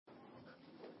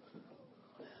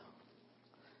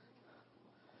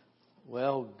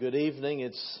Well, good evening.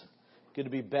 It's good to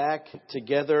be back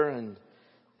together and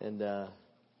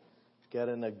got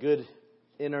in a good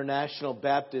International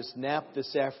Baptist nap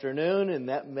this afternoon, and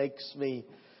that makes me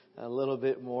a little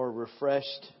bit more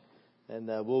refreshed. And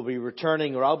we'll be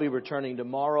returning, or I'll be returning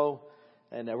tomorrow,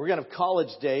 and we're going to have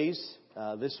college days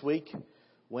this week,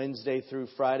 Wednesday through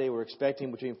Friday. We're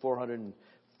expecting between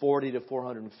 440 to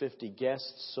 450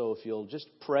 guests. So if you'll just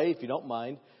pray, if you don't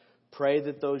mind. Pray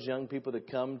that those young people that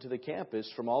come to the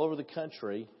campus from all over the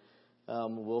country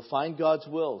will find God's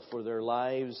will for their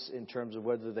lives in terms of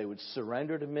whether they would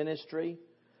surrender to ministry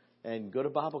and go to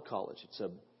Bible college. It's a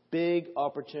big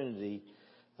opportunity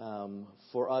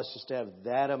for us just to have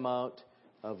that amount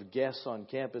of guests on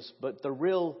campus. But the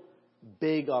real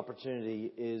big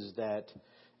opportunity is that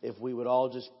if we would all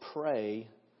just pray,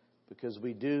 because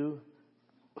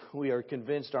we are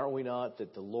convinced, aren't we not,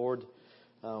 that the Lord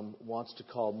wants to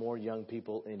call more young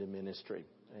people into ministry.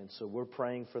 And so we're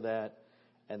praying for that,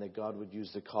 and that God would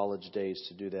use the college days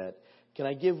to do that. Can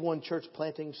I give one church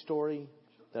planting story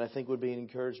that I think would be an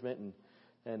encouragement?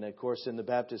 And of course, in the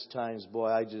Baptist Times, boy,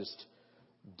 I just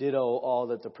ditto all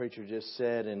that the preacher just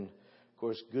said. And of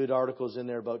course, good articles in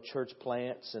there about church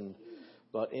plants and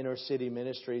about inner city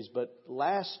ministries. But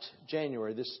last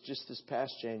January, this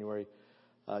past January,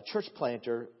 a church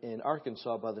planter in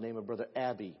Arkansas by the name of Brother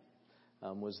Abbey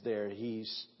was there. He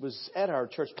was at our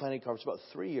church planting conference about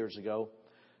 3 years ago,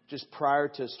 just prior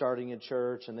to starting a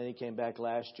church, and then he came back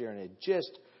last year and had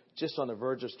just on the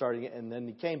verge of starting it, and then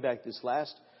he came back this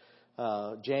last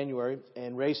January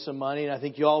and raised some money, and I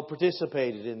think you all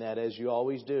participated in that, as you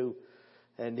always do.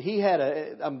 And he had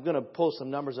I'm going to pull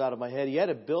some numbers out of my head. He had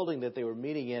a building that they were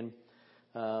meeting in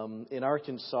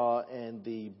Arkansas, and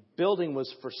the building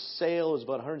was for sale. It was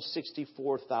about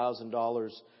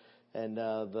 $164,000. And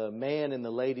the man and the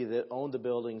lady that owned the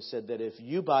building said that if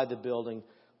you buy the building,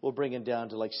 we'll bring it down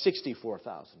to like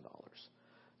 $64,000.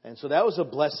 And so that was a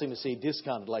blessing to see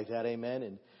discounted like that. Amen.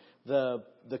 And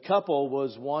the couple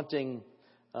was wanting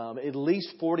at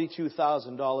least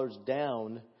 $42,000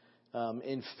 down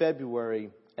in February,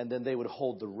 and then they would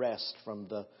hold the rest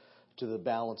to the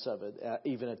balance of it,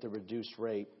 even at the reduced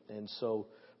rate. And so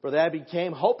Brother Abbey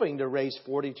came hoping to raise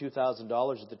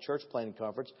 $42,000 at the church planting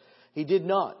conference. He did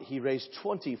not. He raised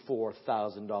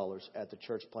 $24,000 at the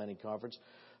church planting conference.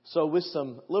 So with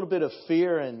some little bit of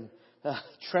fear and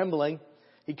trembling,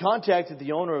 he contacted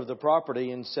the owner of the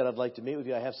property and said, "I'd like to meet with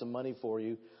you. I have some money for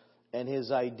you." And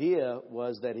his idea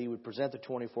was that he would present the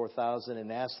 $24,000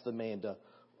 and ask the man to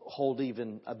hold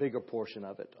even a bigger portion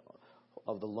of it,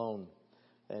 of the loan.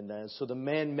 And so the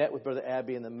man met with Brother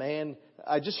Abbey, and the man,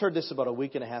 I just heard this about a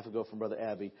week and a half ago from Brother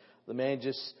Abbey. The man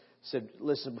just said,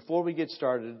 "Listen, before we get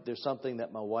started, there's something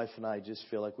that my wife and I just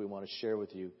feel like we want to share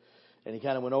with you." And he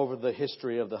kind of went over the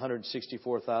history of the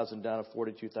 $164,000 down to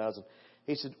 $42,000.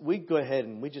 He said, "We'd go ahead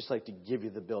and we'd just like to give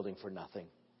you the building for nothing."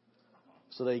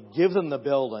 So they give them the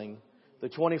building, the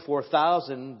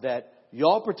 $24,000 that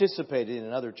y'all participated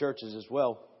in other churches as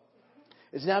well,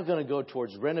 is now going to go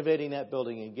towards renovating that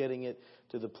building and getting it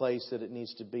to the place that it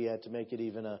needs to be at, to make it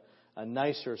even a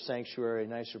nicer sanctuary, a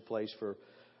nicer place for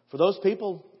those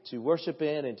people to worship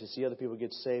in and to see other people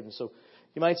get saved. And so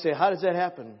you might say, how does that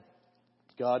happen?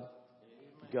 God.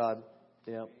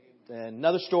 Yeah. And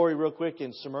another story real quick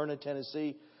in Smyrna,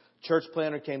 Tennessee. Church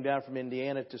planter came down from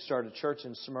Indiana to start a church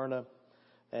in Smyrna.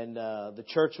 And the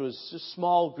church was a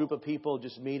small group of people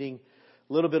just meeting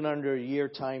a little bit under a year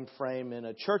time frame. And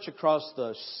a church across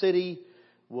the city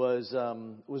was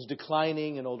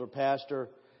declining. An older pastor,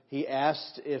 he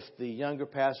asked if the younger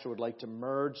pastor would like to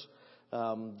merge.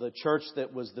 The church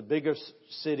that was the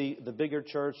bigger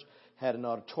church had an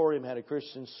auditorium, had a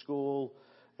Christian school,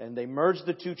 and they merged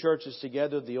the two churches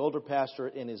together. The older pastor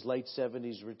in his late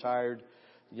 70s retired.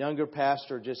 The younger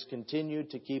pastor just continued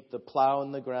to keep the plow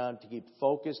in the ground, to keep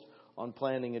focused on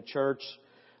planting a church.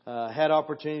 Had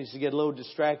opportunities to get a little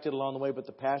distracted along the way, but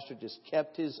the pastor just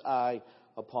kept his eye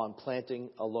upon planting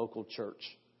a local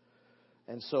church.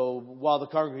 And so while the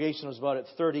congregation was about at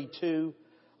 32,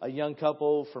 a young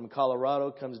couple from Colorado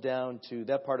comes down to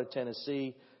that part of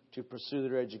Tennessee to pursue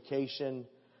their education.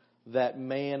 That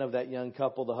man of that young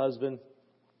couple, the husband,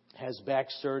 has back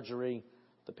surgery.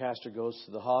 The pastor goes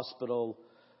to the hospital.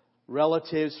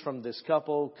 Relatives from this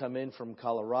couple come in from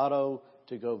Colorado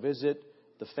to go visit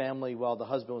the family while the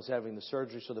husband was having the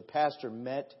surgery. So the pastor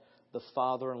met the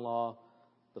father-in-law.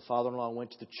 The father-in-law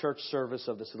went to the church service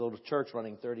of this little church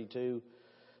running 32.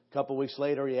 A couple weeks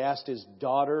later, he asked his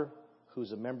daughter,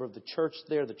 who's a member of the church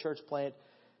there, the church plant,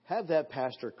 have that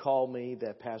pastor call me.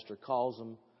 That pastor calls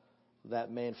him.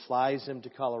 That man flies him to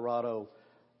Colorado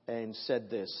and said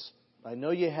this. I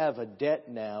know you have a debt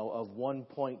now of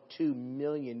 $1.2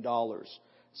 million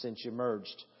since you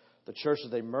merged. The church that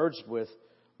they merged with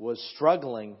was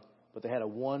struggling, but they had a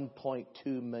 $1.2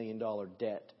 million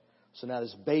debt. So now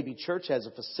this baby church has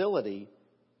a facility,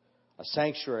 a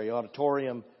sanctuary,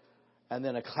 auditorium, and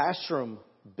then a classroom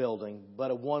building, but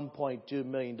a $1.2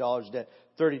 million debt,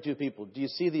 32 people. Do you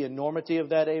see the enormity of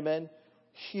that? Amen?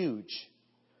 Huge.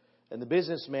 And the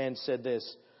businessman said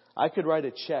this, I could write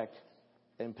a check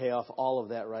and pay off all of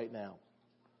that right now.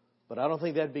 But I don't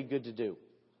think that'd be good to do.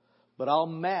 But I'll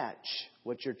match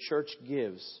what your church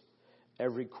gives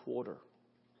every quarter.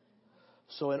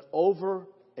 So in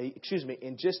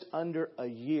just under a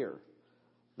year,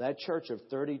 that church of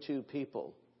 32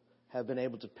 people have been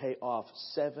able to pay off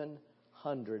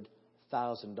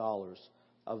 $700,000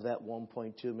 of that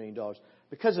 $1.2 million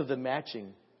because of the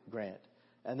matching grant.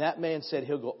 And that man said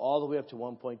he'll go all the way up to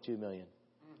 $1.2 million.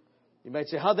 You might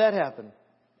say, how'd that happen?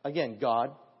 Again,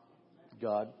 God.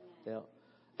 Yeah.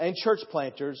 And church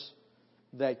planters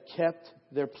that kept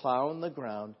their plow in the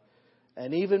ground.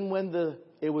 And even when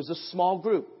it was a small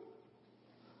group,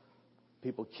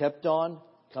 people kept on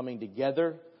coming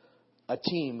together, a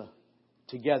team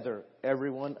together.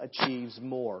 Everyone achieves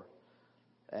more.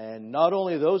 And not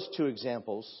only those two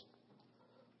examples,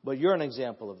 but you're an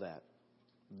example of that.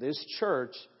 This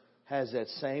church has that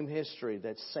same history,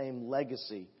 that same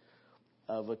legacy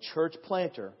of a church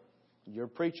planter, your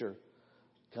preacher,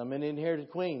 coming in here to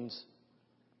Queens.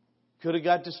 Could have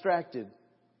got distracted,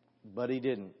 but he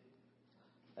didn't.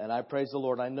 And I praise the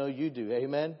Lord. I know you do.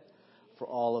 Amen? For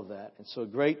all of that. And so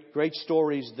great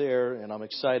stories there, and I'm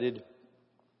excited.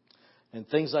 And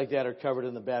things like that are covered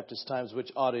in the Baptist Times,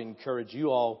 which ought to encourage you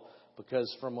all,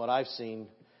 because from what I've seen,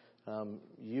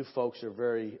 you folks are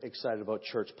very excited about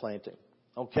church planting.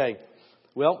 Okay.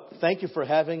 Well, thank you for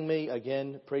having me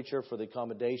again, preacher, for the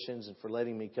accommodations and for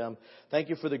letting me come. Thank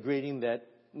you for the greeting that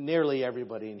nearly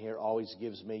everybody in here always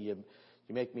gives me. You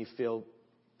make me feel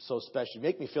so special. You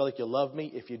make me feel like you love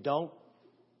me. If you don't,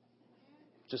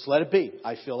 just let it be.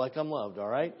 I feel like I'm loved, all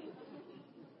right?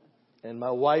 And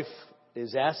my wife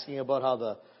is asking about how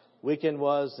the weekend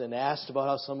was and asked about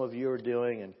how some of you are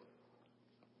doing. And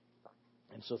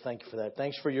so thank you for that.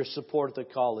 Thanks for your support at the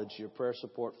college, your prayer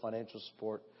support, financial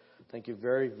support. Thank you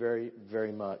very, very,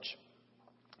 very much.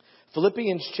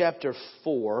 Philippians chapter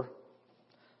 4,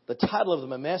 the title of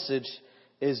my message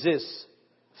is this: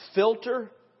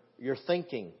 Filter your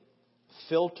thinking.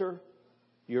 Filter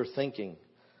your thinking.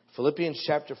 Philippians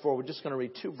chapter 4, we're just going to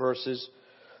read 2 verses.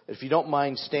 If you don't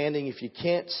mind standing, if you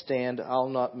can't stand, I'll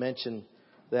not mention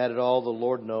that at all. The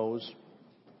Lord knows.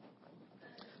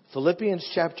 Philippians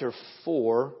chapter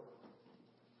 4,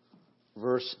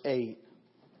 verse 8.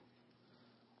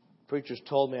 Preacher's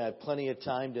told me I had plenty of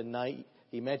time tonight.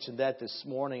 He mentioned that this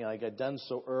morning. I got done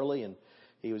so early, and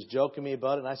he was joking me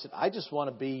about it. And I said, I just want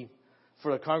to be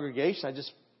for the congregation.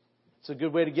 It's a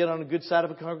good way to get on the good side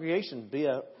of a congregation, be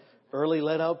a early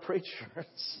let out preacher.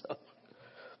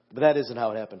 But that isn't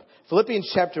how it happened. Philippians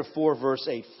chapter 4, verse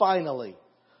 8. Finally.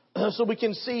 So we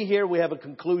can see here we have a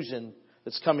conclusion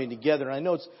that's coming together. And I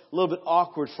know it's a little bit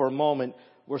awkward for a moment.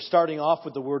 We're starting off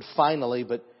with the word finally,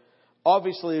 but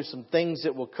obviously there's some things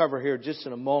that we'll cover here just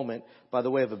in a moment by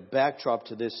the way of a backdrop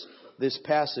to this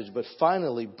passage. But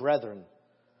finally, brethren.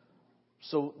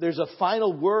 So there's a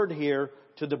final word here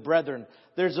to the brethren.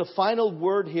 There's a final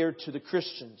word here to the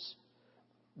Christians.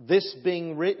 This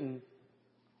being written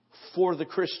for the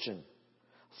Christian.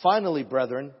 Finally,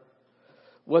 brethren,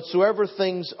 whatsoever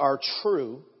things are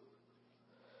true,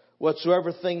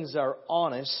 whatsoever things are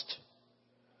honest,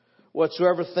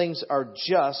 whatsoever things are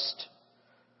just,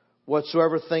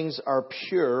 whatsoever things are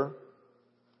pure,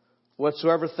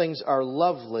 whatsoever things are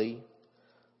lovely,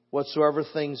 whatsoever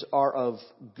things are of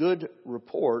good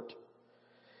report,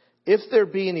 if there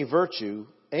be any virtue,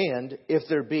 and if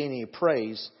there be any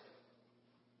praise,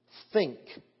 think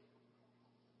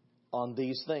on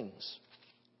these things.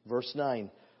 Verse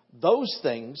 9. Those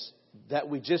things that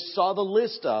we just saw the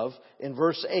list of in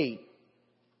verse 8,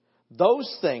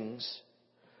 those things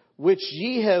which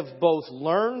ye have both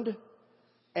learned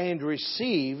and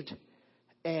received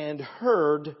and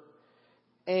heard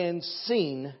and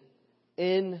seen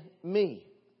in me.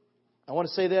 I want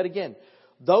to say that again.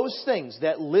 Those things,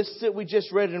 that list that we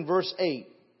just read in verse 8,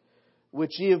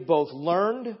 which ye have both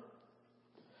learned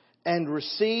and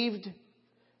received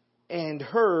and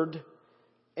heard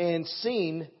and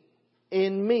seen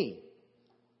in me.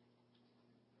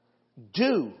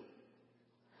 Do,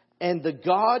 and the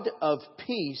God of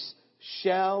peace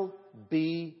shall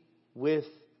be with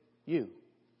you.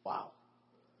 Wow.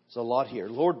 There's a lot here.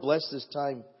 Lord, bless this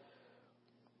time.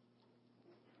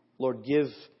 Lord, give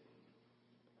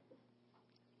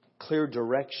clear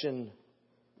direction.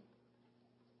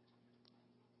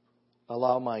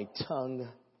 Allow my tongue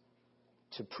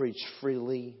to preach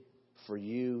freely for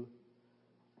you.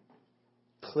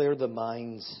 Clear the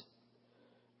minds.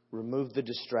 Remove the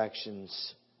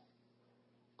distractions.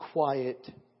 Quiet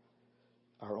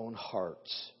our own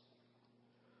hearts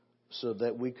so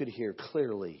that we could hear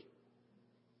clearly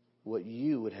what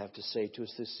you would have to say to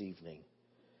us this evening.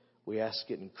 We ask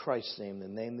it in Christ's name, the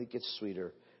name that gets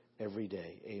sweeter every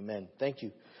day. Amen. Thank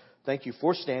you. Thank you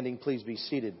for standing. Please be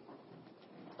seated.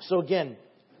 So again,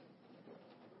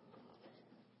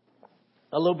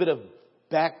 a little bit of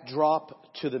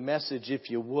backdrop to the message,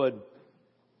 if you would.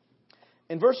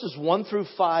 In verses 1 through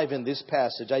 5 in this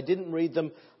passage, I didn't read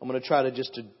them. I'm going to try to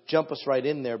jump us right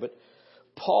in there. But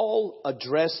Paul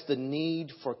addressed the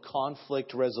need for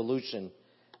conflict resolution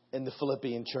in the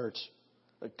Philippian church.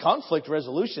 Conflict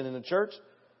resolution in the church?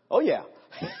 Oh, yeah.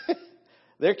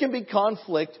 There can be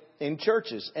conflict in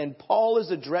churches. And Paul is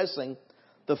addressing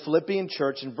the Philippian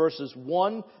church in verses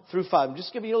 1 through 5. I'm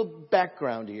just giving you a little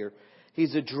background here.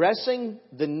 He's addressing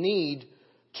the need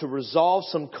to resolve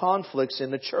some conflicts in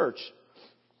the church.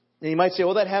 And you might say,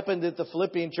 well, that happened at the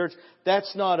Philippian church.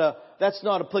 That's not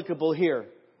applicable here.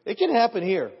 It can happen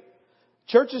here.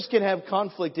 Churches can have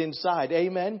conflict inside.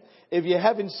 Amen. If you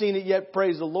haven't seen it yet,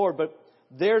 praise the Lord. But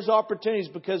there's opportunities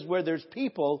because where there's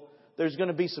people, there's going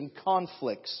to be some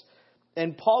conflicts.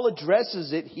 And Paul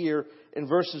addresses it here in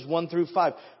verses 1 through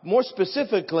 5. More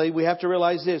specifically, we have to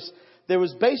realize this. There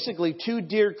was basically two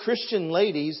dear Christian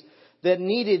ladies that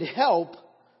needed help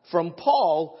from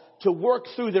Paul to work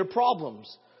through their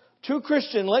problems. Two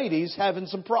Christian ladies having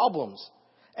some problems.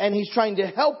 And he's trying to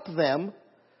help them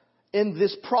in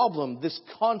this problem, this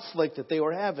conflict that they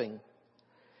were having.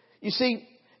 You see,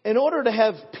 in order to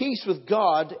have peace with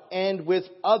God and with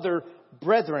other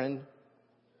brethren,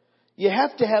 you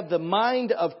have to have the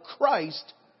mind of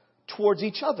Christ towards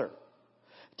each other.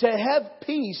 To have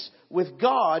peace with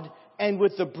God and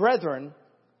with the brethren,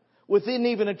 within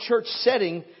even a church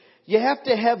setting, you have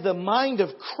to have the mind of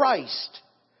Christ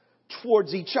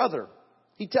towards each other.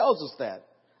 He tells us that.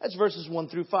 That's verses 1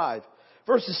 through 5.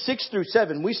 Verses 6 through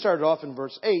 7, we started off in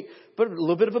verse 8, but a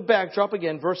little bit of a backdrop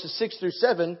again. Verses 6 through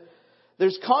 7,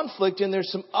 there's conflict and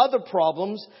there's some other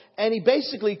problems. And he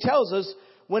basically tells us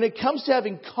when it comes to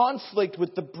having conflict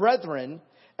with the brethren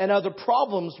and other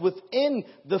problems within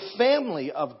the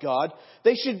family of God,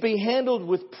 they should be handled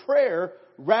with prayer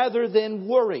rather than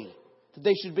worry.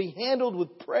 They should be handled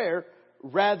with prayer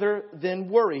rather than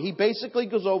worry. He basically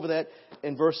goes over that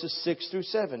in verses 6 through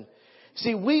 7.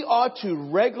 See, we ought to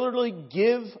regularly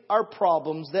give our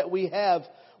problems that we have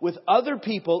with other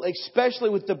people, especially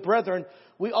with the brethren,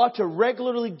 we ought to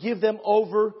regularly give them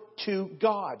over to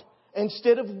God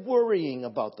instead of worrying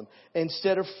about them,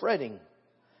 instead of fretting.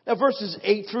 Now, verses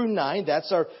 8 through 9,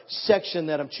 that's our section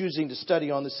that I'm choosing to study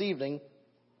on this evening.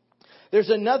 There's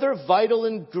another vital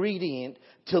ingredient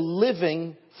to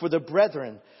living for the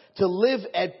brethren, to live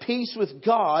at peace with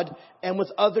God and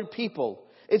with other people.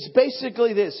 It's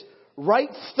basically this. Right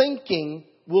thinking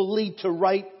will lead to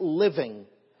right living.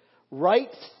 Right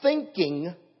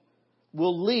thinking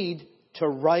will lead to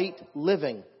right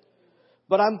living.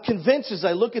 But I'm convinced as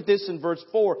I look at this in verse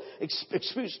 4,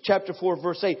 chapter 4,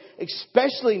 verse 8,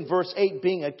 especially in verse 8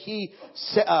 being a key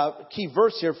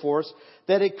verse here for us,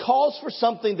 that it calls for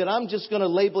something that I'm just going to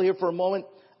label here for a moment,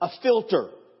 a filter.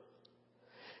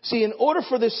 See, in order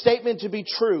for this statement to be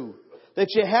true, that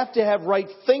you have to have right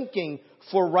thinking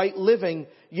for right living,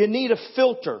 you need a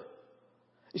filter.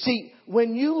 You see,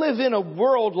 when you live in a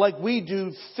world like we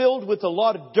do, filled with a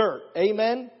lot of dirt,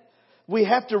 amen, we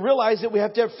have to realize that we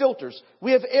have to have filters.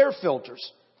 We have air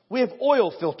filters. We have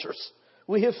oil filters.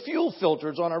 We have fuel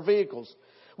filters on our vehicles.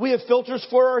 We have filters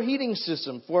for our heating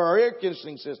system, for our air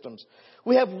conditioning systems.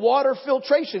 We have water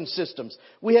filtration systems.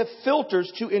 We have filters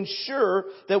to ensure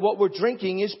that what we're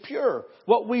drinking is pure.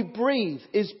 What we breathe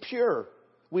is pure.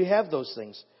 We have those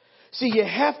things. See, you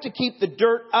have to keep the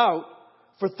dirt out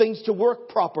for things to work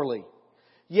properly.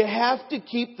 You have to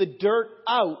keep the dirt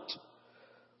out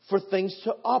for things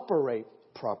to operate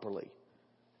properly.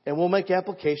 And we'll make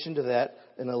application to that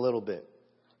in a little bit.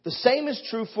 The same is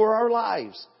true for our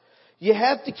lives. You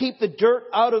have to keep the dirt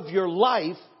out of your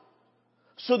life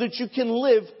so that you can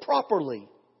live properly.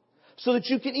 So that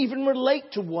you can even relate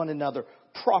to one another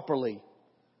properly.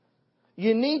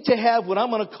 You need to have what I'm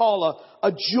going to call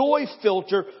a joy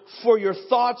filter for your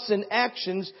thoughts and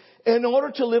actions in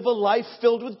order to live a life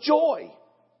filled with joy.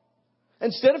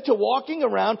 Instead of to walking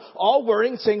around all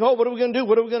worrying, saying, oh, what are we going to do?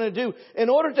 What are we going to do? In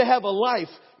order to have a life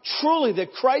truly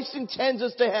that Christ intends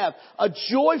us to have, a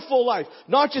joyful life.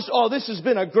 Not just, oh, this has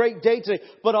been a great day today,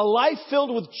 but a life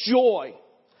filled with joy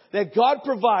that God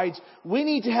provides. We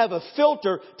need to have a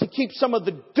filter to keep some of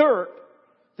the dirt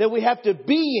that we have to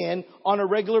be in on a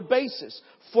regular basis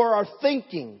for our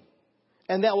thinking.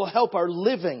 And that will help our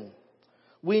living.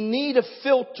 We need a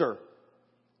filter.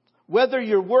 Whether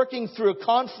you're working through a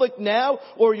conflict now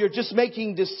or you're just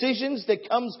making decisions that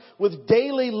comes with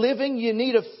daily living, you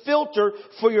need a filter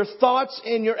for your thoughts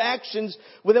and your actions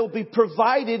that will be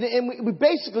provided. And we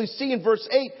basically see in verse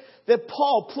 8 that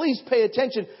Paul, please pay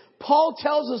attention, Paul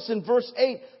tells us in verse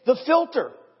 8, the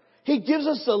filter. He gives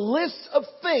us a list of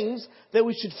things that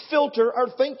we should filter our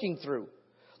thinking through.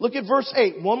 Look at verse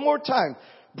 8 one more time.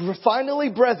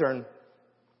 Finally, brethren,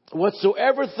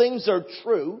 whatsoever things are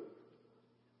true,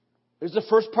 there's the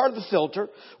first part of the filter.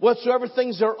 Whatsoever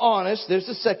things are honest, there's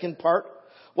the second part.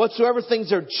 Whatsoever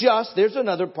things are just, there's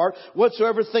another part.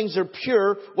 Whatsoever things are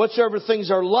pure, whatsoever things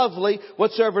are lovely,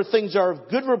 whatsoever things are of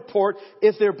good report,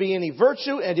 if there be any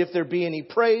virtue and if there be any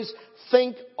praise,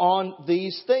 think on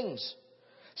these things.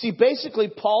 See, basically,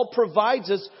 Paul provides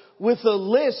us with a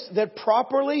list that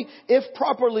properly, if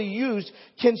properly used,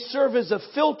 can serve as a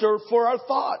filter for our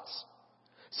thoughts.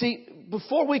 See,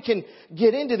 before we can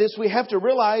get into this, we have to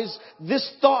realize this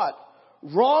thought.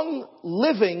 Wrong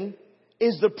living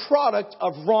is the product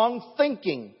of wrong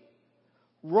thinking.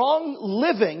 Wrong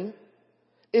living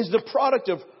is the product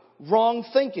of wrong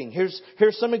thinking. Here's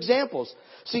some examples.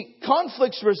 See,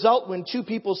 conflicts result when two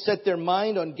people set their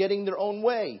mind on getting their own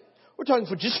way. We're talking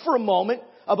for a moment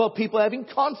about people having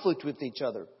conflict with each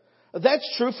other.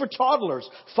 That's true for toddlers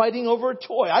fighting over a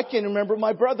toy. I can remember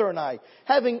my brother and I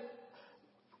having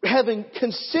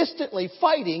consistently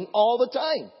fighting all the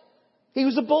time. He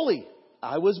was a bully.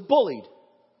 I was bullied.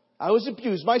 I was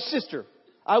abused. My sister.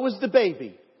 I was the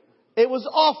baby. It was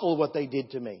awful what they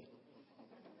did to me.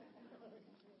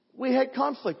 We had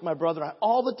conflict, my brother and I,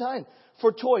 all the time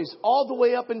for toys, all the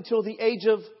way up until the age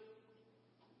of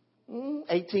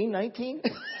 18, 19.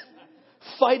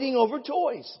 Fighting over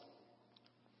toys.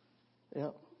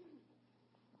 Yeah.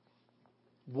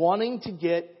 Wanting to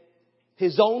get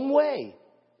his own way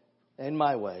and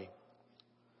my way.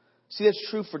 See, that's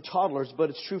true for toddlers, but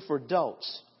it's true for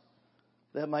adults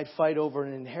that might fight over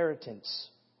an inheritance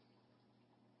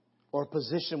or a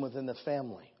position within the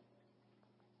family.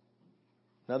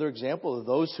 Another example of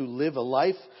those who live a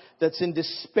life that's in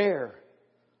despair.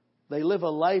 They live a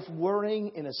life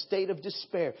worrying in a state of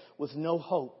despair with no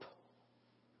hope.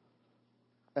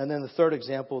 And then the third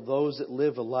example, those that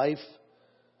live a life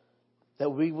that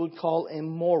we would call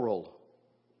immoral.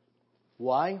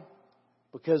 Why?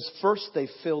 Because first they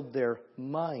filled their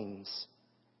minds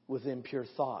with impure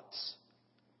thoughts.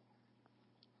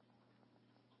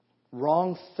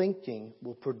 Wrong thinking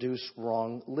will produce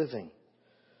wrong living.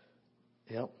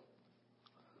 Yep.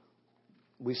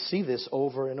 We see this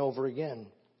over and over again.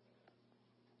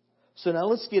 So now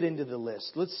let's get into the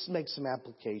list. Let's make some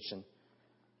application.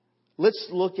 Let's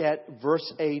look at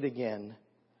verse 8 again.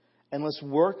 And let's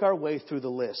work our way through the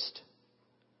list.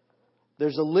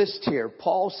 There's a list here.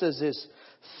 Paul says this.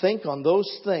 Think on those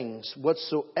things,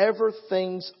 whatsoever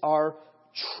things are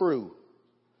true.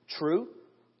 True?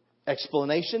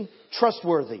 Explanation.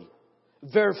 Trustworthy.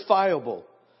 Verifiable.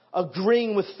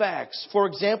 Agreeing with facts. For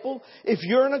example, if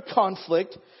you're in a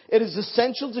conflict, it is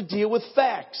essential to deal with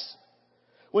facts.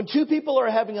 When two people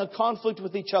are having a conflict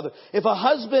with each other, if a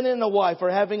husband and a wife are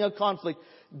having a conflict,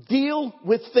 deal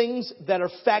with things that are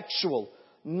factual,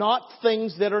 not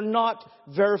things that are not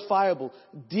verifiable.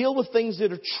 Deal with things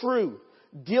that are true.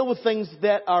 Deal with things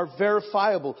that are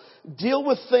verifiable. Deal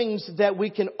with things that we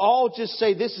can all just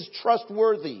say, this is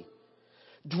trustworthy.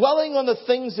 Dwelling on the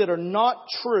things that are not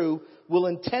true will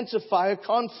intensify a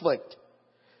conflict.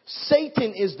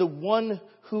 Satan is the one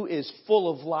who is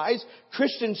full of lies.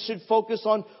 Christians should focus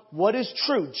on what is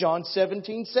true. John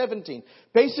 17:17.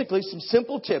 Basically, some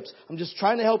simple tips. I'm just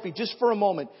trying to help you just for a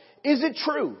moment. Is it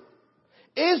true?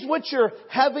 Is what you're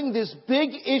having this big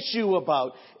issue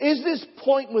about, is this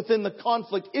point within the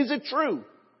conflict, is it true?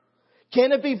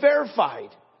 Can it be verified?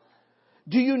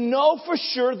 Do you know for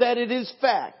sure that it is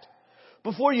fact?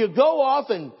 Before you go off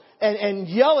and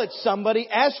yell at somebody,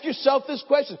 ask yourself this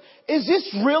question. Is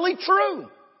this really true?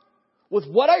 With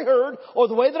what I heard, or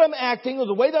the way that I'm acting, or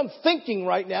the way that I'm thinking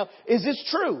right now, is this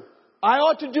true? I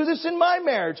ought to do this in my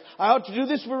marriage. I ought to do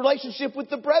this in relationship with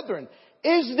the brethren.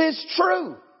 Is this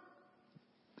true?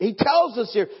 He tells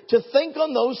us here to think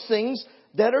on those things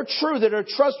that are true, that are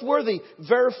trustworthy,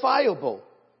 verifiable.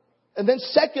 And then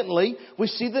secondly, we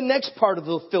see the next part of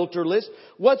the filter list.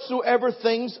 Whatsoever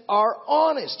things are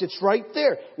honest. It's right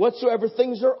there. Whatsoever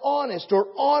things are honest or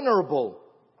honorable,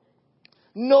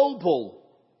 noble,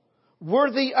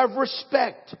 worthy of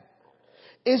respect.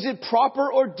 Is it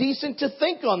proper or decent to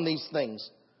think on these things?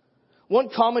 One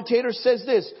commentator says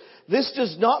this: this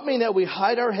does not mean that we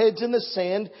hide our heads in the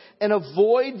sand and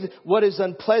avoid what is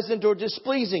unpleasant or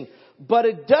displeasing. But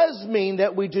it does mean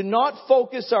that we do not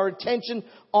focus our attention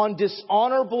on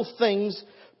dishonorable things,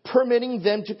 permitting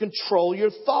them to control your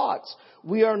thoughts.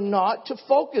 We are not to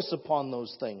focus upon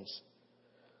those things.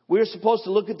 We are supposed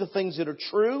to look at the things that are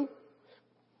true.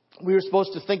 We are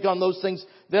supposed to think on those things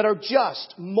that are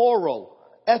just, moral,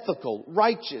 ethical,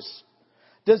 righteous.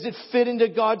 Does it fit into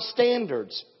God's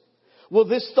standards? Will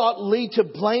this thought lead to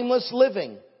blameless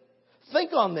living?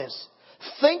 Think on this.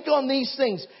 Think on these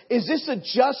things. Is this a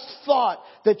just thought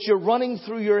that you're running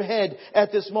through your head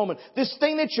at this moment? This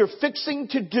thing that you're fixing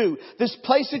to do, this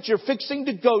place that you're fixing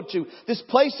to go to, this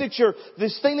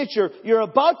thing that you're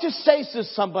about to say to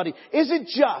somebody, is it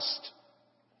just?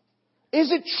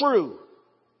 Is it true?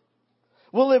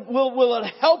 Will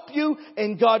it help you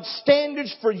in God's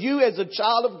standards for you as a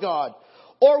child of God?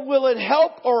 Or will it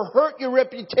help or hurt your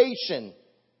reputation?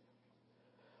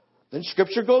 Then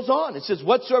Scripture goes on. It says,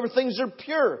 whatsoever things are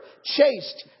pure,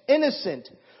 chaste, innocent,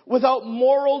 without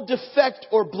moral defect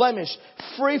or blemish,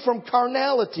 free from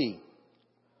carnality.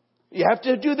 You have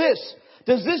to do this.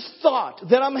 Does this thought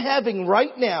that I'm having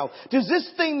right now, does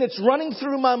this thing that's running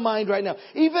through my mind right now,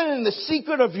 even in the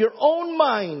secret of your own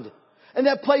mind, in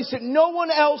that place that no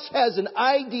one else has an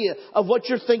idea of what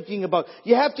you're thinking about,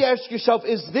 you have to ask yourself,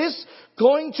 is this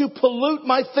going to pollute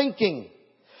my thinking?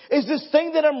 Is this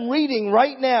thing that I'm reading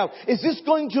right now, is this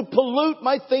going to pollute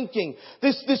my thinking?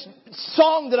 This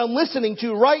song that I'm listening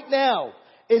to right now,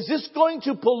 is this going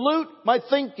to pollute my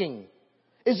thinking?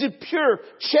 Is it pure,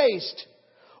 chaste?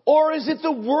 Or is it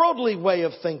the worldly way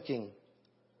of thinking?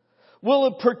 Will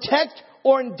it protect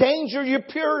or endanger your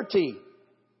purity?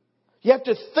 You have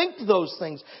to think those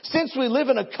things. Since we live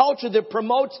in a culture that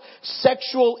promotes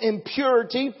sexual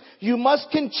impurity, you must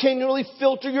continually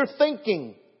filter your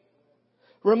thinking.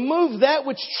 Remove that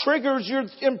which triggers your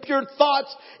impure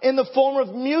thoughts in the form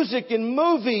of music and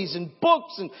movies and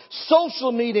books and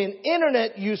social media and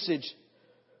internet usage.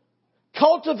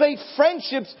 Cultivate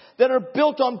friendships that are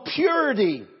built on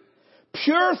purity.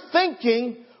 Pure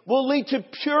thinking will lead to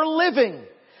pure living.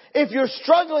 If you're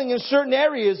struggling in certain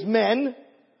areas, men,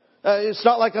 it's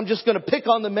not like I'm just going to pick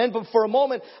on the men, but for a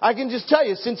moment, I can just tell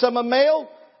you, since I'm a male,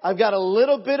 I've got a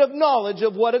little bit of knowledge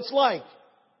of what it's like.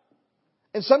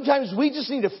 And sometimes we just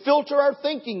need to filter our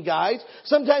thinking, guys.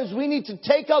 Sometimes we need to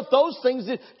take out those things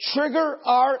that trigger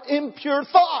our impure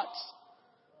thoughts.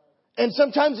 And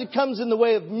sometimes it comes in the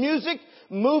way of music,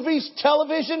 movies,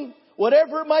 television,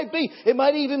 whatever it might be. It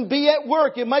might even be at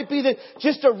work. It might be that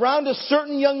just around a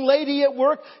certain young lady at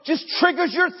work just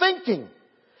triggers your thinking.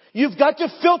 You've got to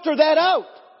filter that out,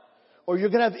 or you're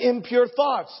going to have impure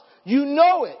thoughts. You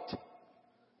know it.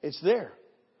 It's there.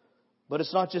 But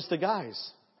it's not just the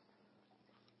guys.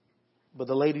 But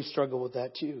the ladies struggle with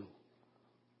that too.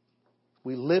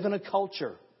 We live in a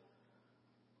culture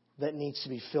that needs to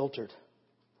be filtered.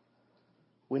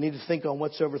 We need to think on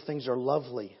whatsoever things are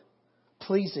lovely,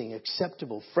 pleasing,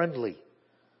 acceptable, friendly.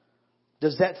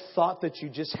 Does that thought that you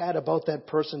just had about that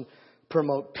person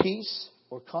promote peace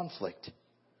or conflict?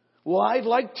 Well, I'd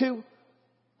like to.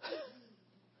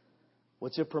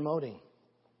 What's it promoting?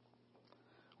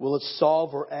 Will it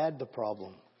solve or add the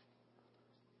problem?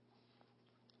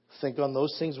 Think on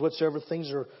those things, whatsoever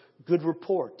things are good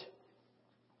report,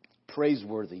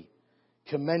 praiseworthy,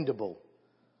 commendable.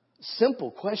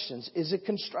 Simple questions. Is it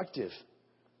constructive?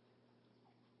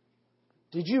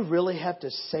 Did you really have to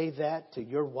say that to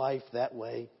your wife that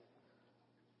way?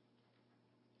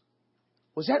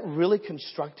 Was that really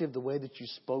constructive, the way that you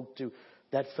spoke to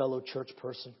that fellow church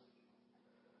person?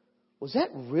 Was that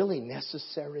really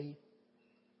necessary?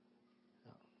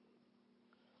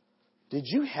 Did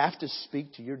you have to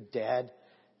speak to your dad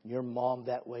and your mom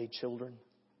that way, children?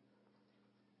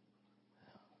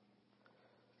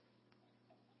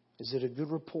 Is it a good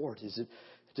report?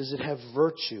 Does it have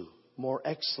virtue, more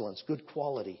excellence, good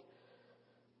quality?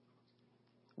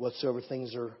 Whatsoever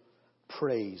things are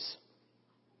praise,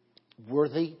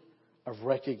 worthy of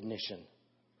recognition.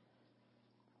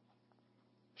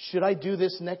 Should I do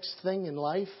this next thing in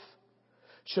life?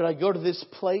 Should I go to this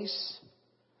place?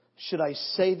 Should I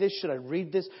say this? Should I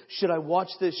read this? Should I watch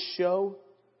this show?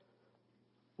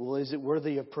 Well, is it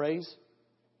worthy of praise?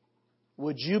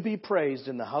 Would you be praised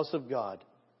in the house of God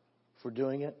for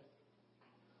doing it?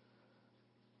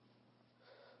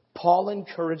 Paul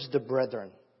encouraged the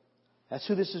brethren. That's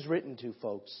who this is written to,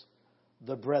 folks.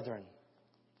 The brethren.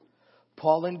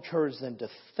 Paul encouraged them to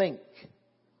think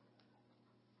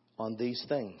on these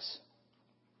things.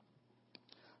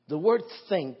 The word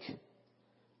think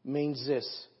means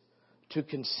this: to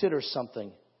consider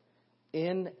something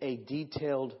in a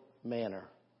detailed manner.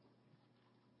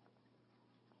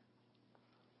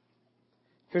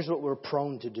 Here's what we're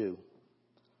prone to do.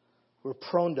 We're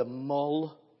prone to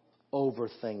mull over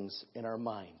things in our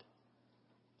mind.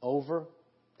 Over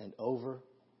and over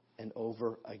and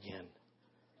over again.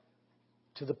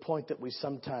 To the point that we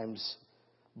sometimes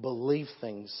believe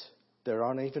things that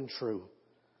aren't even true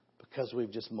because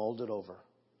we've just mulled it over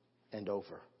and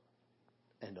over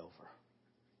and over.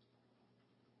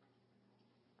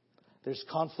 There's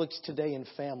conflicts today in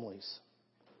families.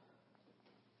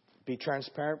 Be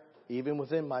transparent, even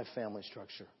within my family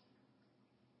structure.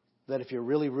 That if you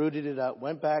really rooted it out,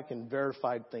 went back and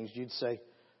verified things, you'd say,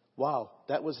 wow,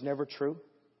 that was never true.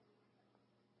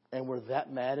 And we're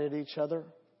that mad at each other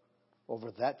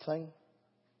over that thing.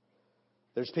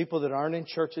 There's people that aren't in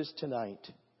churches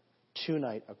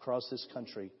tonight across this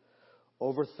country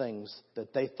over things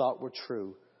that they thought were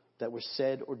true, that were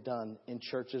said or done in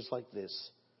churches like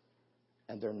this.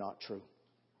 And they're not true.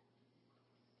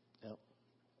 No.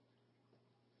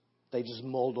 They just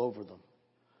mulled over them.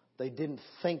 They didn't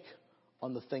think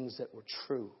on the things that were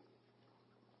true.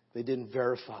 They didn't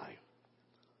verify.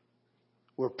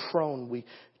 We're prone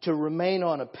to remain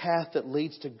on a path that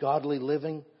leads to godly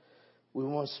living. We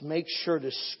must make sure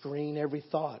to screen every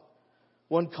thought.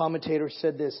 One commentator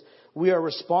said this: we are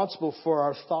responsible for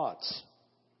our thoughts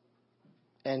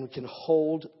and can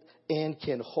hold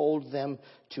them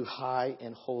to high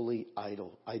and holy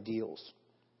ideals.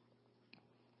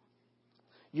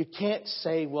 You can't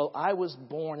say, well, I was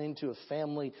born into a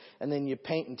family, and then you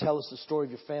paint and tell us the story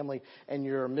of your family, and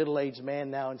you're a middle-aged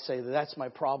man now, and say, that's my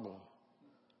problem.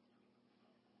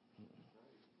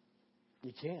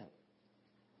 You can't.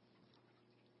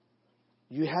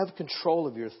 You have control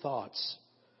of your thoughts.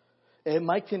 It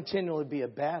might continually be a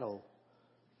battle,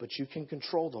 but you can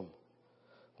control them.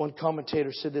 One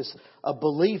commentator said this: a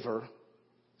believer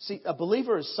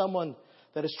is someone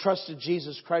that has trusted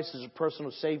Jesus Christ as a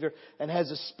personal Savior and has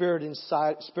a Spirit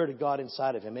of God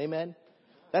inside of him. Amen?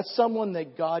 That's someone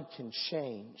that God can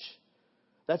change.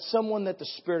 That's someone that the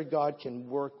Spirit of God can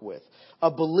work with.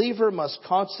 A believer must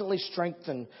constantly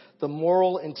strengthen the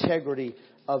moral integrity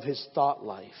of his thought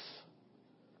life.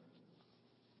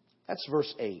 That's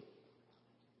verse 8.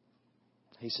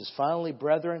 He says, finally,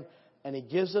 brethren, and he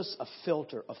gives us a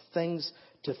filter of things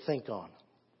to think on.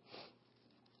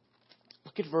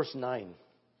 Look at verse 9.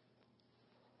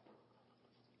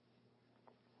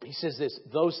 He says this: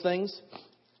 those things.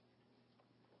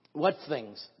 What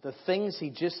things? The things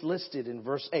he just listed in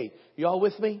verse 8. You all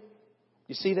with me?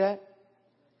 You see that?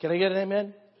 Can I get an amen?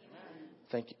 Amen.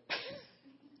 Thank you.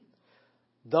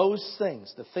 Those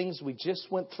things, the things we just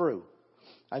went through.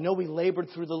 I know we labored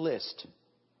through the list.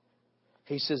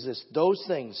 He says this: those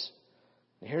things.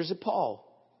 And here's Paul.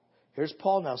 Here's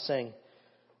Paul now saying,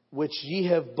 which ye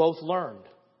have both learned.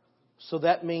 So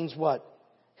that means what?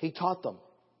 He taught them.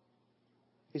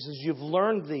 He says, you've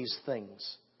learned these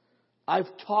things. I've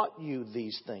taught you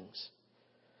these things.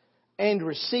 And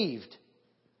received.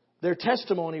 Their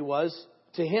testimony was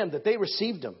to him that they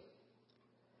received him.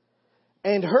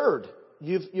 And heard.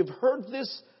 You've heard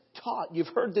this taught. You've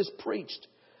heard this preached.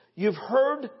 You've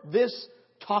heard this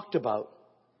talked about.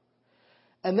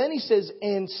 And then he says,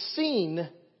 and seen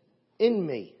in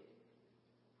me.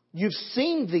 You've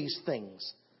seen these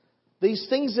things. These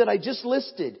things that I just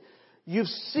listed. You've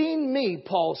seen me,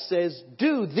 Paul says,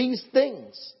 do these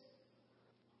things.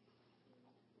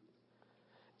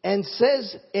 And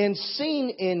says, and seen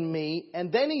in me.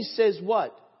 And then he says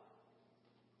what?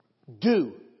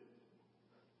 Do.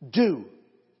 Do.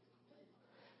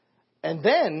 And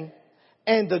then,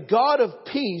 and the God of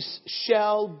peace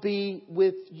shall be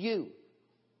with you.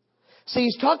 See,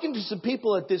 he's talking to some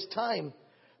people at this time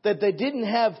that they didn't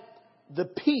have the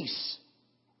peace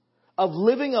of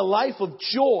living a life of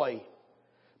joy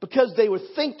because they were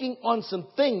thinking on some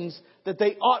things that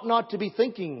they ought not to be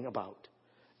thinking about.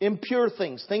 Impure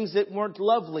things, things that weren't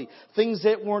lovely, things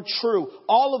that weren't true.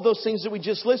 All of those things that we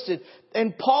just listed.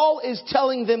 And Paul is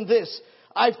telling them this: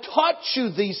 I've taught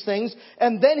you these things.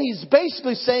 And then he's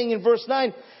basically saying in verse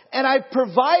 9, and I've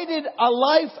provided a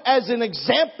life as an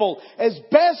example, as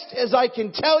best as I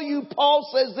can tell you. Paul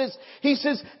says this. He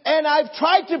says, and I've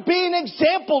tried to be an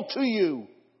example to you.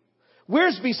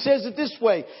 Wiersbe says it this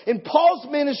way. In Paul's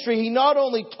ministry, he not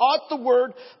only taught the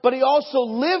Word, but he also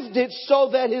lived it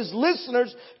so that his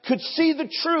listeners could see the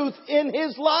truth in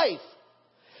his life.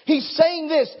 He's saying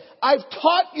this, I've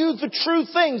taught you the true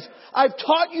things. I've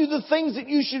taught you the things that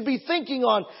you should be thinking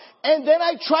on. And then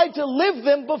I tried to live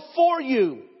them before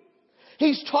you.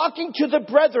 He's talking to the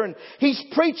brethren. He's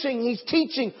preaching. He's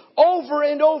teaching over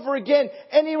and over again.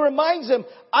 And he reminds them,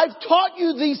 I've taught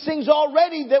you these things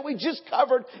already that we just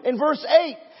covered in verse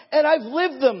 8. And I've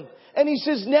lived them. And he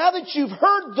says, now that you've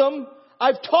heard them,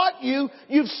 I've taught you,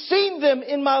 you've seen them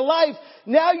in my life.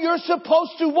 Now you're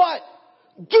supposed to what?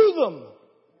 Do them.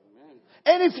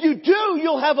 And if you do,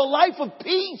 you'll have a life of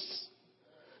peace.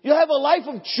 You'll have a life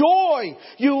of joy.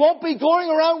 You won't be going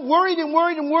around worried and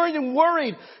worried and worried and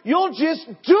worried. You'll just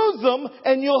do them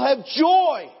and you'll have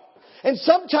joy. And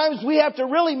sometimes we have to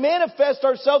really manifest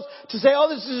ourselves to say, oh,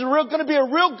 this is going to be a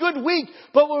real good week.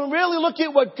 But when we really look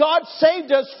at what God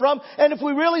saved us from, and if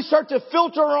we really start to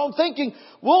filter our own thinking,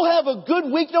 we'll have a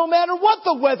good week no matter what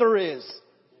the weather is.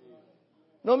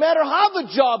 No matter how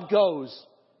the job goes.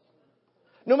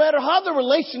 No matter how the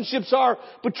relationships are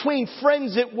between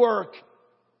friends at work.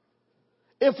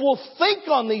 If we'll think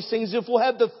on these things, if we'll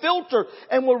have the filter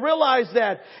and we'll realize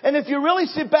that. And if you really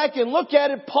sit back and look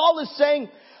at it, Paul is saying,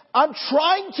 I'm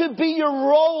trying to be your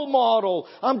role model.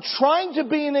 I'm trying to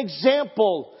be an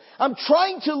example. I'm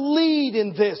trying to lead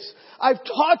in this. I've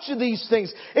taught you these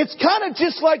things. It's kind of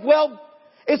just like,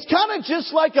 it's kind of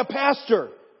just like a pastor.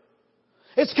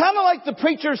 It's kind of like the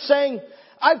preacher saying,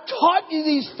 I've taught you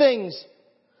these things.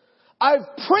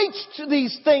 I've preached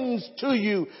these things to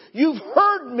you. You've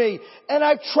heard me. And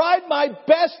I've tried my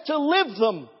best to live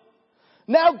them.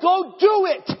 Now go do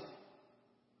it.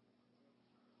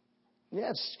 Yeah,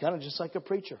 it's kind of just like a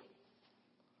preacher.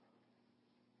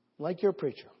 Like your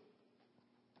preacher.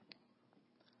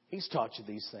 He's taught you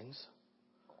these things.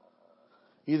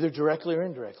 Either directly or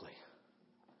indirectly.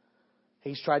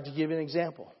 He's tried to give you an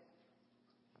example.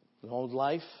 Your own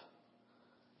life,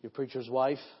 your preacher's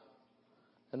wife,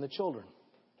 and the children.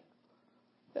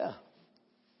 Yeah.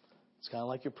 It's kind of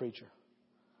like your preacher.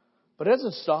 But it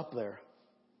doesn't stop there.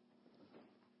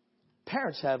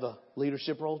 Parents have a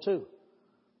leadership role too.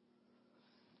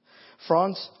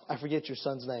 Franz, I forget your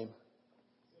son's name.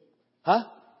 Huh?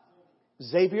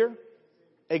 Xavier?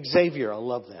 Xavier, I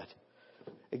love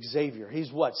that. Xavier.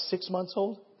 He's what, 6 months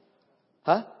old?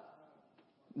 Huh?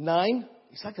 9?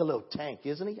 He's like a little tank,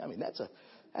 isn't he? I mean,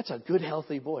 that's a good,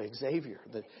 healthy boy, Xavier.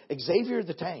 Xavier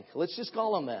the tank. Let's just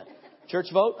call him that. Church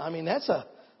vote? I mean, that's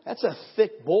a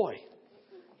thick boy.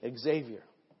 Xavier.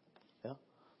 Yeah.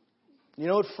 You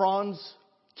know what Franz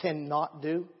cannot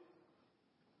do?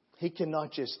 He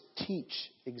cannot just teach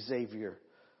Xavier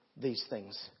these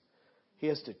things. He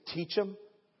has to teach them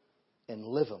and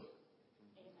live them.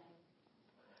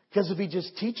 Because if he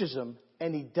just teaches them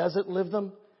and he doesn't live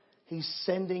them, he's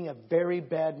sending a very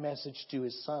bad message to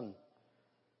his son.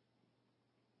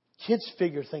 Kids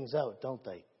figure things out, don't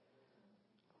they?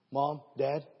 Mom,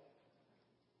 Dad,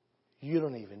 you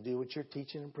don't even do what you're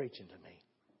teaching and preaching to me.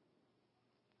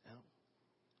 Yeah.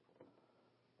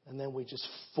 And then we just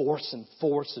force and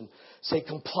say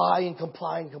comply and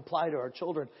comply and comply to our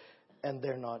children. And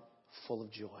they're not full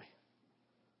of joy.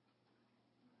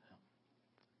 Yeah.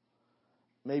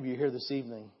 Maybe you're here this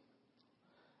evening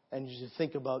and you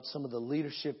think about some of the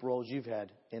leadership roles you've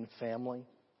had in family,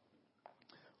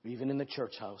 even in the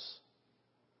church house.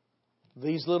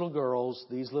 These little girls,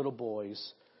 these little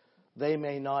boys, they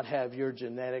may not have your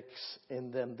genetics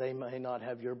in them. They may not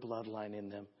have your bloodline in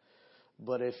them.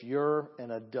 But if you're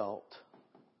an adult,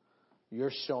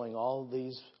 you're showing all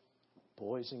these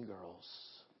boys and girls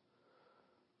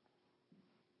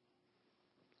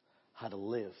how to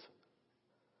live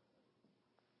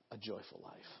a joyful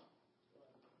life.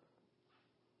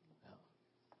 Yeah.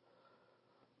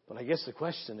 But I guess the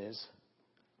question is,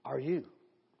 are you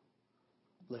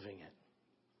living it?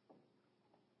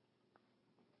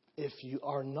 If you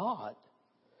are not,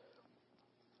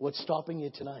 what's stopping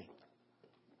you tonight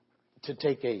to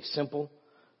take a simple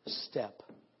step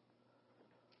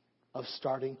of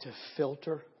starting to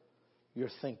filter your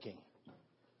thinking?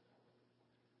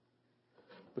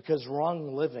 Because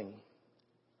wrong living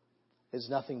is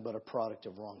nothing but a product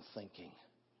of wrong thinking.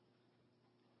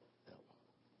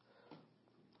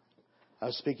 I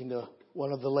was speaking to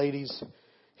one of the ladies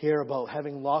here about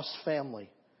having lost family.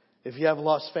 If you have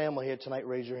lost family here tonight,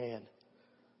 raise your hand.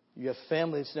 You have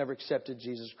family that's never accepted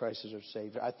Jesus Christ as their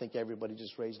Savior. I think everybody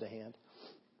just raised a hand.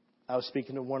 I was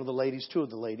speaking to one of the ladies, two of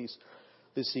the ladies,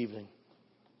 this evening.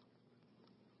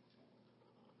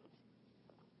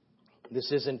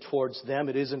 This isn't towards them.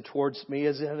 It isn't towards me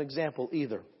as an example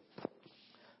either.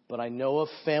 But I know of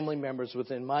family members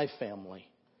within my family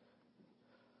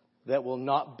that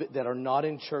are not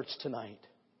in church tonight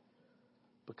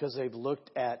because they've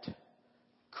looked at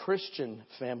Christian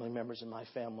family members in my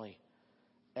family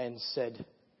and said,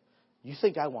 "You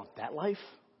think I want that life?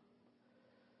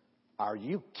 Are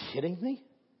you kidding me?"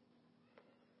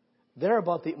 They're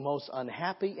about the most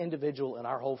unhappy individual in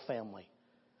our whole family.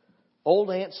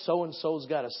 Old Aunt so-and-so's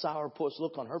got a sourpuss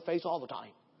look on her face all the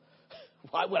time.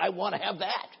 Why would I want to have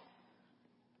that?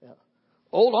 Yeah.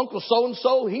 Old Uncle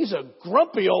so-and-so, he's a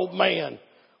grumpy old man.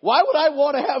 Why would I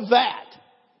want to have that?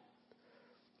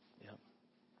 Yeah.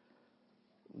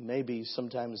 Maybe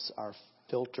sometimes our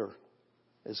filter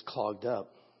is clogged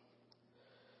up.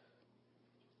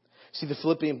 See, the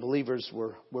Philippian believers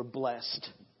were blessed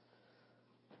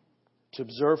to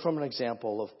observe from an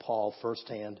example of Paul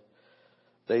firsthand.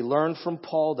 They learned from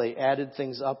Paul. They added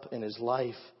things up in his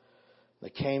life. They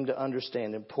came to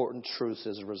understand important truths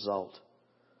as a result.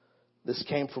 This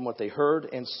came from what they heard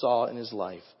and saw in his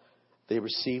life. They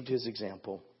received his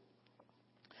example.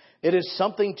 It is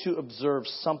something to observe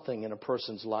something in a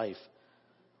person's life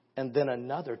and then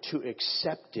another to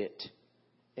accept it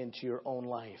into your own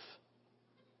life.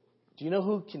 Do you know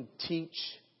who can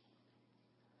teach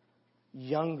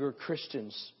younger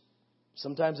Christians?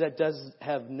 Sometimes that does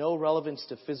have no relevance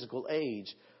to physical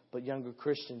age, but younger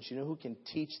Christians, you know who can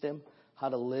teach them how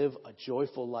to live a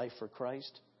joyful life for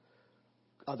Christ?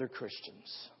 Other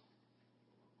Christians.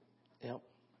 Yep.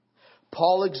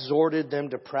 Paul exhorted them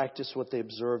to practice what they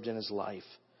observed in his life,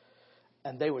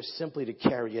 and they were simply to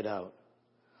carry it out.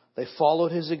 They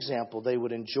followed his example. They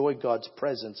would enjoy God's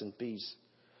presence and peace.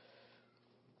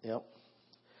 Yep.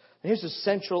 And here's the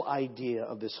central idea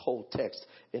of this whole text,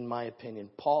 in my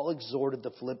opinion. Paul exhorted the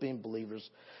Philippian believers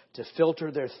to filter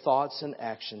their thoughts and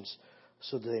actions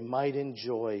so that they might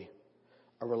enjoy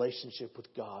a relationship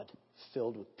with God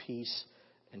filled with peace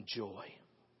and joy.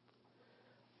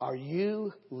 Are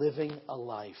you living a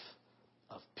life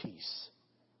of peace?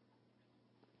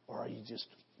 Or are you just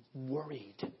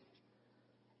worried,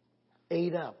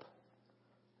 ate up?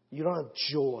 You don't have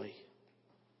joy.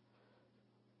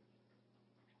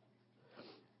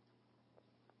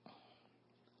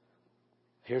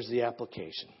 Here's the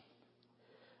application.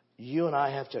 You and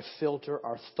I have to filter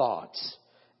our thoughts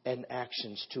and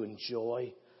actions to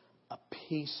enjoy a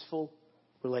peaceful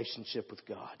relationship with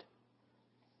God.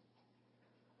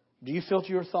 Do you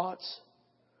filter your thoughts?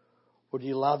 Or do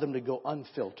you allow them to go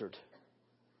unfiltered?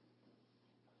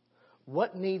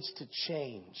 What needs to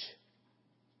change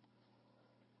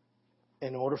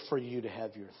in order for you to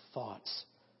have your thoughts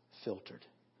filtered?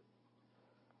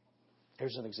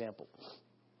 Here's an example.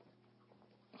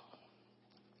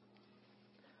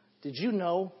 Did you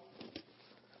know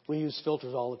we use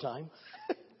filters all the time?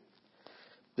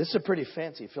 This is a pretty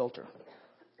fancy filter.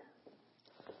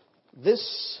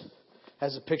 This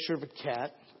has a picture of a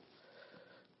cat.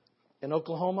 In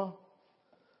Oklahoma,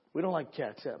 we don't like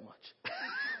cats that much.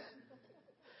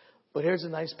 But here's a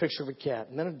nice picture of a cat,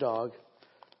 and then a dog,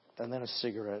 and then a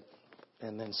cigarette,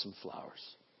 and then some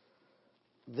flowers.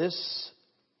 This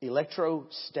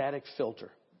electrostatic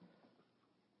filter,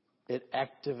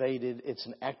 it's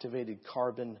an activated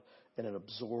carbon, and it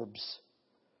absorbs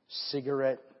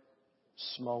cigarette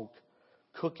smoke,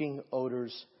 cooking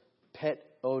odors, pet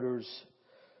odors,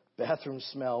 bathroom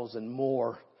smells, and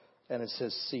more. And it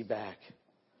says, "See back."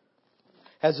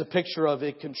 Has a picture of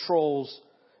it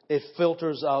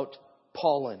filters out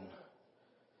pollen.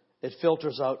 It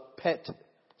filters out pet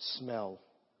smell.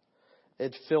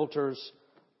 It filters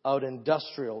out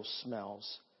industrial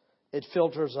smells. It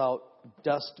filters out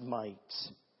dust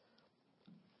mites.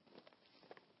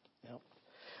 Yep.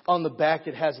 On the back,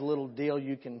 it has a little deal.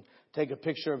 You can take a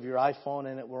picture of your iPhone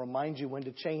and it will remind you when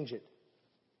to change it.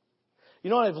 You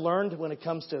know what I've learned when it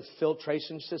comes to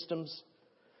filtration systems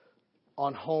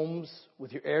on homes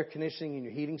with your air conditioning and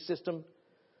your heating system?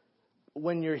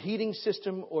 When your heating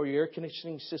system or your air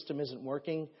conditioning system isn't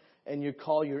working and you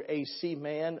call your AC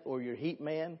man or your heat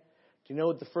man, do you know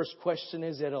what the first question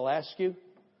is that it'll ask you?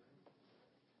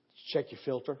 Check your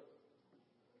filter.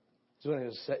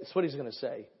 That's what he's going to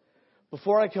say.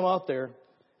 Before I come out there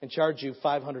and charge you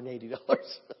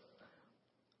 $580,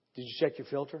 did you check your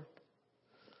filter?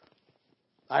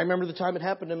 I remember the time it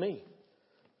happened to me.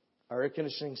 Our air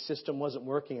conditioning system wasn't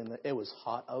working and it was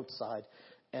hot outside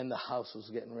and the house was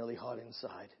getting really hot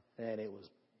inside and it was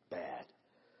bad.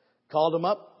 Called him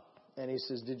up and he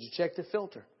says, "Did you check the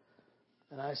filter?"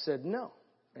 And I said, "No."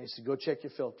 And he said, "Go check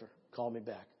your filter. Call me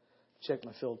back." Checked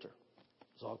my filter.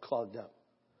 It was all clogged up.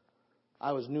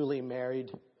 I was newly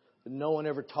married. No one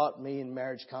ever taught me in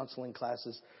marriage counseling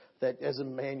classes that as a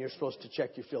man you're supposed to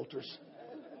check your filters.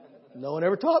 No one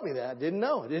ever taught me that. Didn't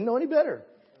know. I didn't know any better.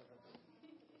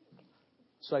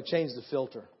 So I changed the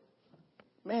filter.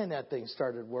 Man, that thing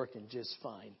started working just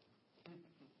fine.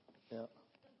 Yeah.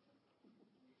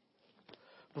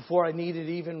 Before I needed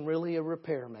even really a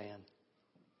repairman,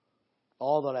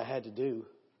 all that I had to do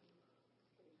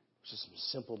was just some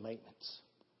simple maintenance.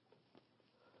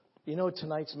 You know what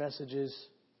tonight's message is?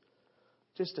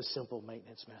 Just a simple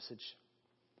maintenance message.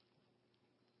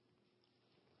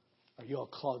 Are you all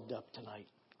clogged up tonight?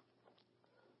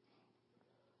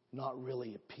 Not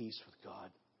really at peace with God,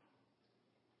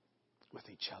 with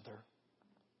each other,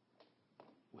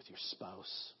 with your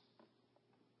spouse,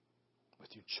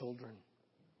 with your children,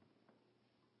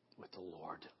 with the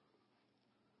Lord.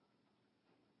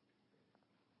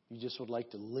 You just would like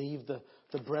to leave the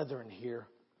brethren here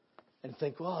and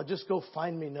think, well, I'll just go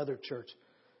find me another church.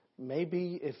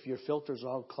 Maybe if your filter's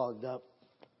all clogged up,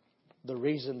 the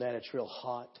reason that it's real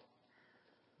hot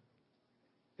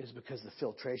is because the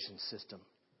filtration system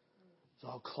is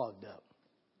all clogged up.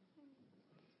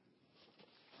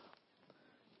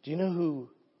 Do you know who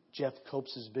Jeff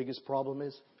Copes' biggest problem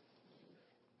is?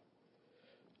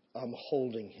 I'm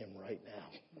holding him right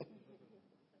now.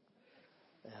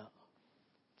 Yeah.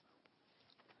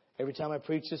 Every time I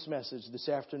preach this message this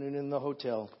afternoon in the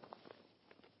hotel,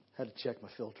 I had to check my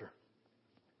filter.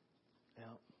 Yeah.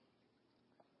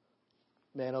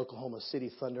 Man, Oklahoma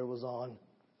City Thunder was on.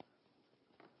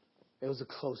 It was a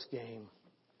close game.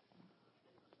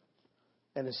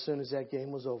 And as soon as that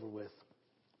game was over with,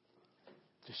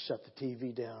 just shut the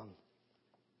TV down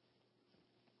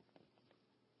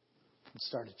and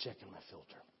started checking my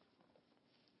filter.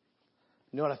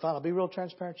 You know what I found? I'll be real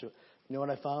transparent to you. You know what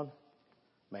I found?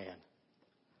 Man,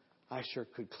 I sure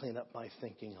could clean up my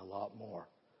thinking a lot more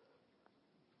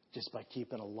just by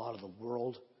keeping a lot of the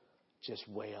world just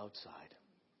way outside.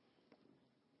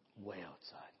 Way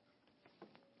outside.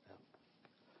 Yeah.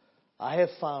 I have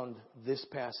found this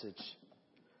passage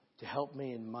to help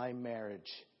me in my marriage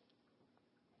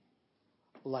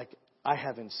like I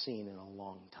haven't seen in a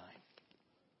long time.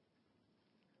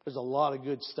 There's a lot of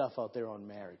good stuff out there on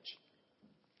marriage.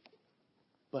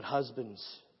 But husbands,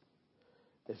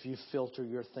 if you filter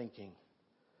your thinking,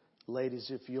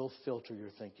 ladies, if you'll filter your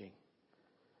thinking,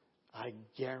 I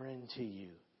guarantee you,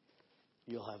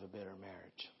 you'll have a better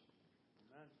marriage.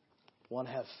 Amen. Want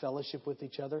to have fellowship with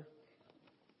each other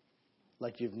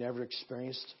like you've never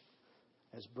experienced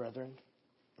as brethren,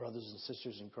 brothers and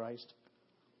sisters in Christ?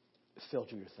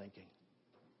 Filter your thinking.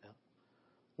 Yeah.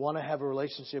 Want to have a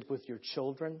relationship with your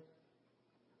children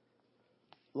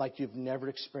like you've never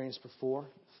experienced before?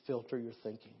 Filter your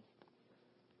thinking.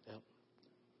 Yeah.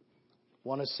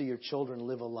 Want to see your children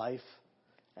live a life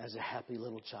as a happy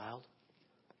little child?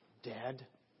 Dad,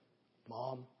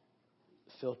 Mom,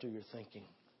 filter your thinking.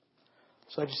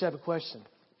 So I just have a question.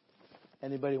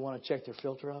 Anybody want to check their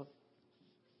filter out?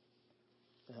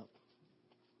 Yeah.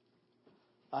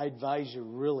 I advise you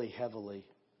really heavily.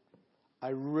 I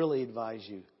really advise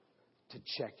you to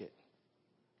check it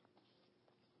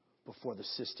before the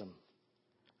system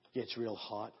gets real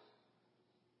hot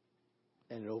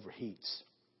and it overheats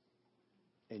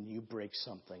and you break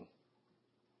something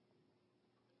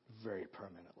very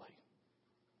permanently.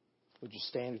 Would you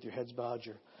stand with your heads bowed,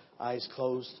 your eyes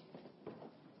closed?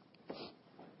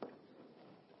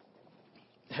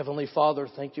 Heavenly Father,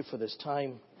 thank you for this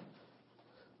time.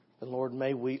 And Lord,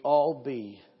 may we all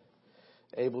be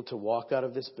able to walk out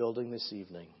of this building this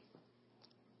evening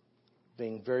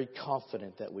being very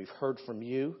confident that we've heard from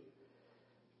you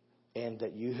and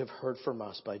that you have heard from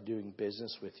us by doing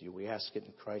business with you. We ask it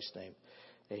in Christ's name.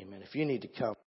 Amen. If you need to come.